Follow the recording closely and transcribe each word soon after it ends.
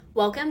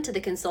Welcome to the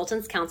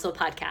Consultants Council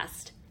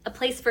podcast, a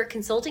place for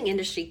consulting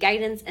industry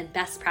guidance and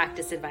best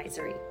practice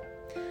advisory.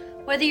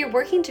 Whether you're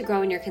working to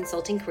grow in your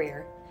consulting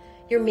career,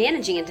 you're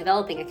managing and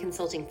developing a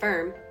consulting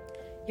firm,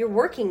 you're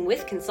working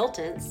with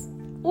consultants,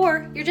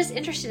 or you're just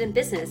interested in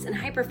business and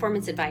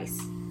high-performance advice,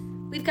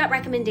 we've got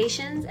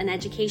recommendations and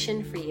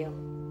education for you.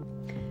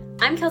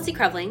 I'm Kelsey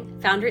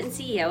Krevling, founder and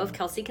CEO of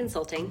Kelsey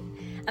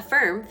Consulting, a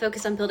firm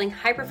focused on building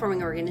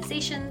high-performing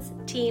organizations,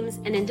 teams,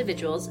 and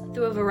individuals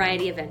through a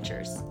variety of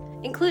ventures,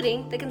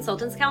 including the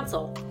Consultants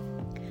Council.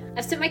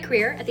 I've spent my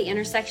career at the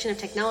intersection of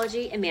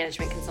technology and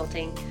management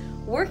consulting,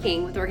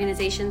 working with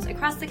organizations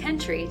across the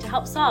country to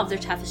help solve their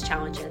toughest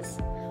challenges,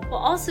 while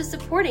also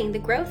supporting the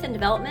growth and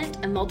development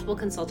of multiple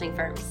consulting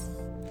firms,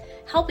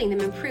 helping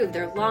them improve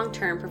their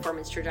long-term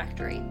performance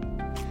trajectory.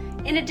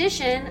 In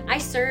addition, I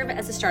serve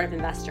as a startup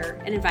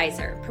investor and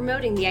advisor,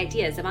 promoting the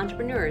ideas of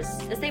entrepreneurs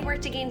as they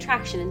work to gain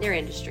traction in their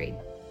industry.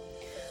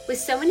 With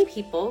so many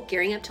people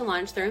gearing up to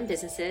launch their own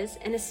businesses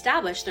and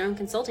establish their own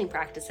consulting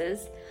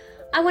practices,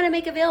 I want to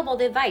make available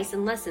the advice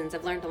and lessons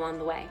I've learned along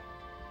the way.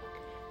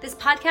 This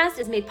podcast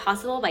is made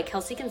possible by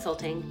Kelsey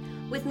Consulting,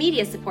 with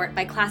media support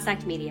by Class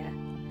Act Media.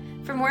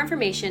 For more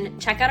information,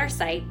 check out our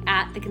site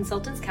at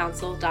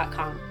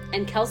theconsultantscouncil.com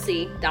and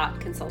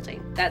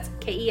kelsey.consulting. That's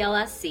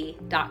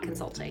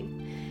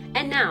KELSC.consulting.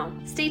 And now,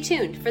 stay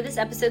tuned for this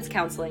episode's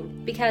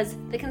counseling, because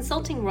the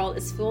consulting world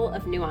is full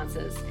of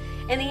nuances,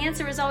 and the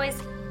answer is always,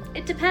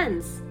 it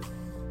depends.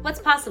 What's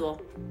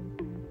possible?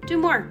 Do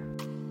more.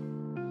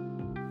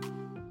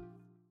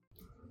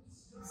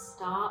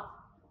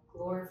 Stop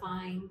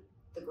glorifying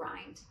the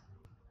grind.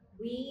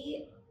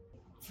 We,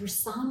 for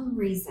some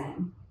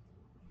reason,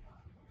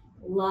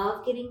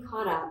 love getting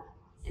caught up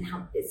in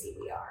how busy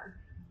we are.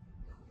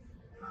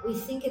 We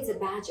think it's a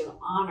badge of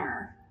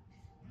honor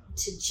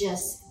to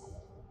just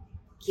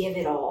give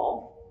it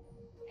all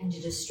and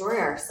to destroy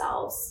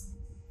ourselves.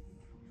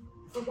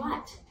 For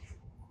what?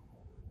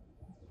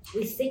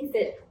 We think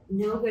that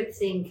no good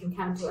thing can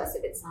come to us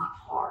if it's not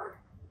hard.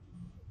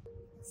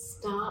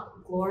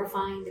 Stop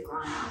glorifying the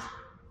grind.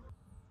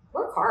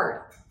 Work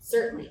hard,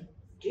 certainly.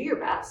 Do your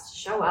best.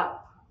 Show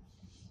up.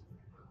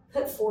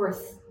 Put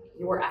forth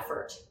your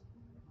effort.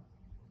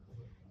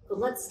 But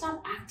let's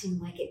stop acting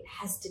like it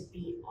has to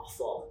be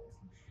awful,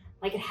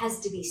 like it has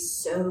to be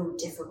so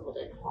difficult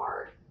and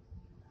hard.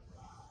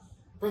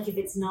 Like if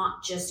it's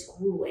not just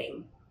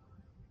grueling,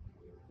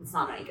 it's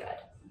not any good.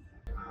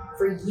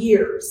 For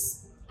years,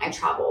 I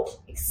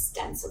traveled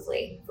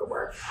extensively for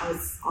work. I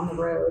was on the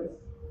road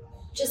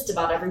just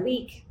about every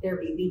week. There'd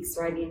be weeks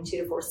where I'd be in 2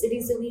 to 4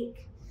 cities a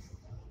week.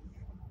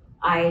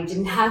 I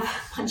didn't have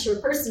much of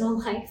a personal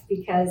life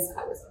because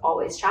I was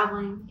always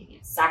traveling,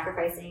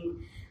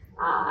 sacrificing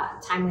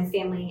time with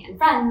family and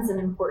friends and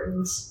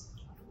important,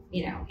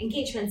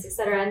 engagements,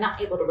 etc., and not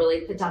able to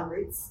really put down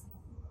roots.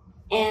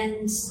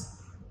 And,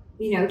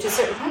 to a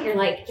certain point, you're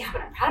like, yeah,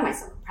 but I'm proud of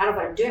myself. I'm proud of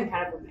what I'm doing. I'm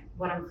proud of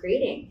what I'm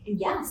creating. And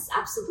yes,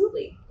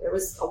 absolutely. There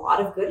was a lot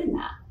of good in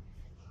that.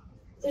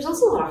 There's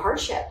also a lot of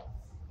hardship.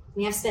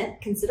 I've spent a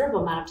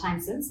considerable amount of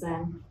time since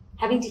then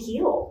having to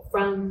heal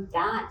from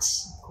that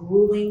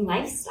grueling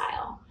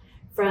lifestyle,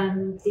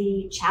 from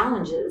the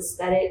challenges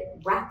that it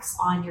wreaks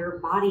on your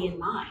body and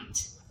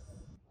mind.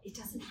 It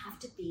doesn't have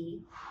to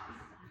be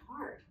that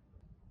hard.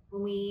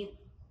 When we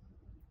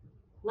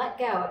let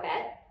go of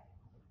it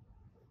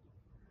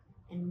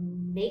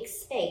and make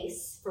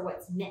space for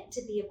what's meant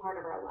to be a part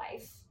of our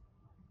life,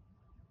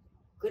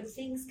 good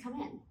things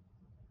come in.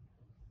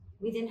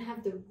 We then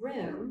have the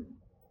room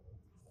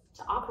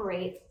to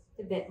operate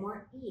with a bit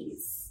more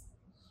ease,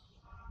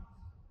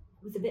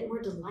 with a bit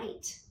more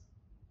delight,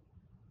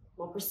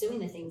 while pursuing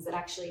the things that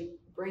actually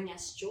bring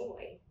us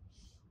joy.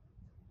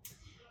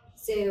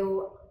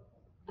 So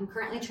I'm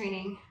currently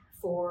training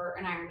for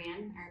an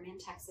Ironman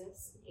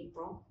Texas in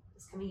April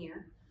this coming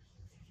year.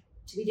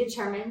 To be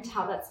determined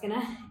how that's going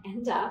to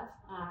end up.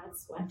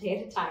 It's one day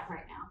at a time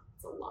right now.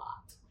 It's a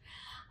lot.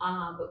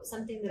 But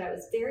something that I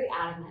was very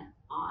adamant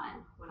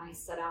on when I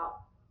set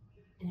out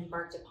and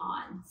embarked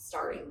upon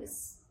starting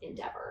this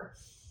endeavor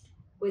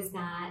was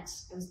that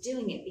I was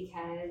doing it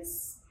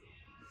because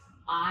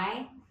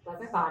I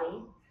love my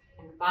body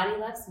and my body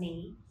loves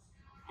me,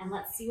 and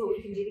let's see what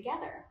we can do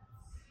together.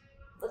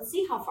 Let's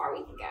see how far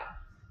we can go.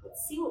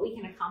 Let's see what we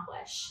can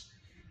accomplish.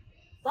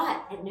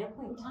 But at no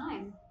point in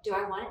time do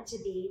I want it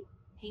to be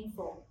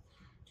painful.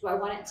 Do I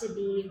want it to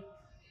be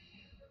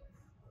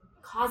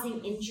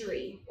causing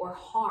injury or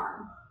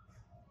harm?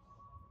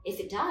 If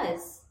it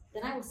does,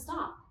 then I will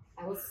stop.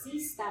 I will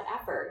cease that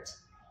effort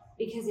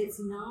because it's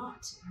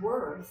not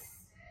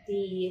worth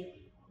the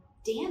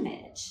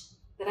damage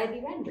that I'd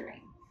be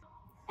rendering.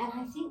 And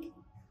I think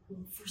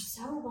for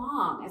so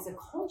long as a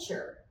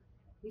culture,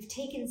 we've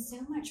taken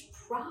so much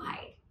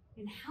pride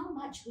in how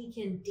much we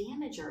can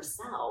damage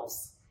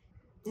ourselves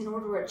in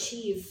order to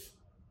achieve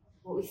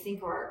what we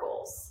think are our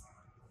goals.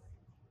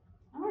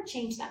 I want to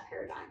change that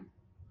paradigm.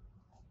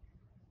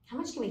 How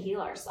much can we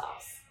heal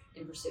ourselves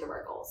in pursuit of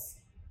our goals?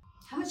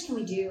 How much can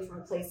we do from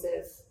a place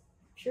of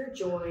pure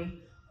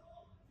joy,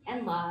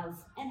 and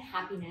love and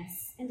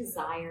happiness and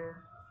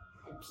desire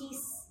and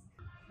peace,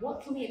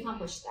 what can we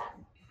accomplish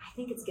then? I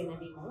think it's going to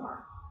be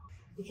more,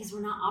 because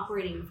we're not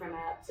operating from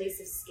a place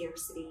of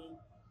scarcity,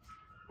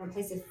 from a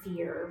place of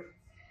fear,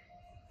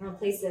 from a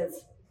place of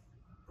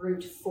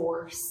brute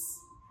force.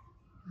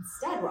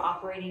 Instead, we're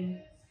operating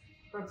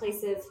from a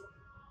place of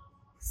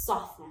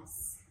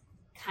softness,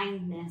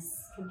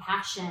 kindness,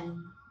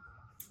 compassion,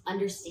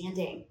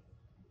 understanding.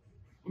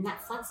 And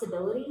that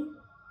flexibility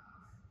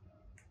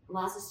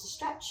allows us to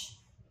stretch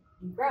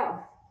and grow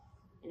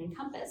and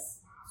encompass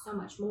so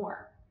much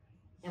more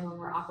than when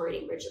we're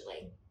operating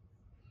rigidly.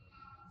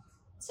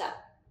 So,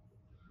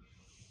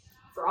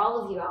 for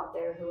all of you out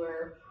there who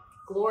are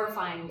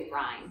glorifying the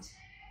grind,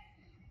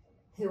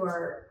 who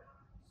are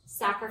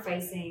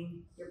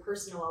sacrificing your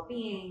personal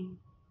well-being,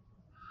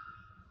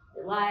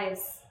 your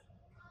lives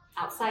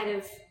outside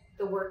of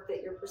the work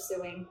that you're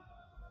pursuing,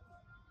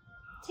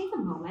 take a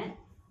moment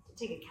to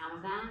take account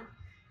of that,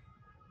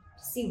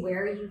 to see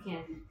where you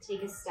can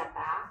take a step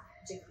back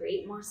to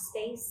create more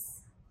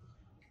space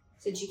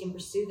so that you can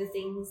pursue the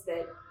things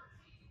that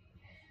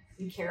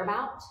you care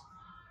about,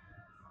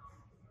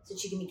 so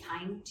that you can be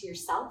kind to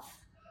yourself.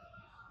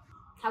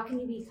 How can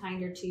you be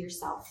kinder to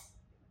yourself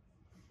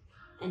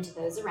and to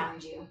those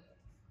around you?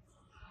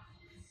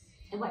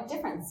 And what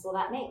difference will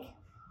that make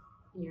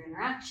in your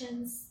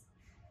interactions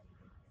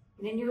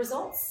and in your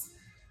results?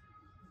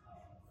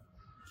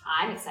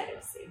 I'm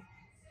excited to see.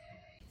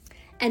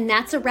 And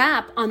that's a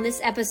wrap on this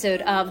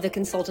episode of The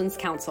Consultants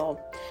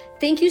Council.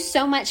 Thank you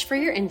so much for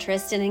your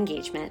interest and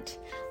engagement.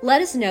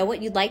 Let us know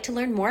what you'd like to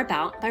learn more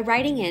about by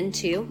writing in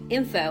to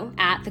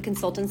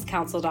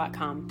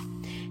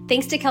info@theconsultantscouncil.com.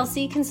 Thanks to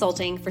Kelsey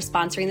Consulting for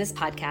sponsoring this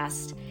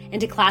podcast, and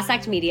to Class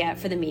Act Media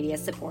for the media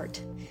support.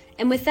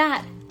 And with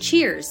that,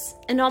 cheers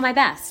and all my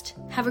best.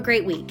 Have a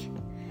great week.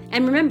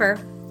 And remember,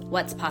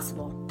 what's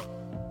possible?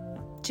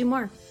 Do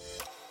more.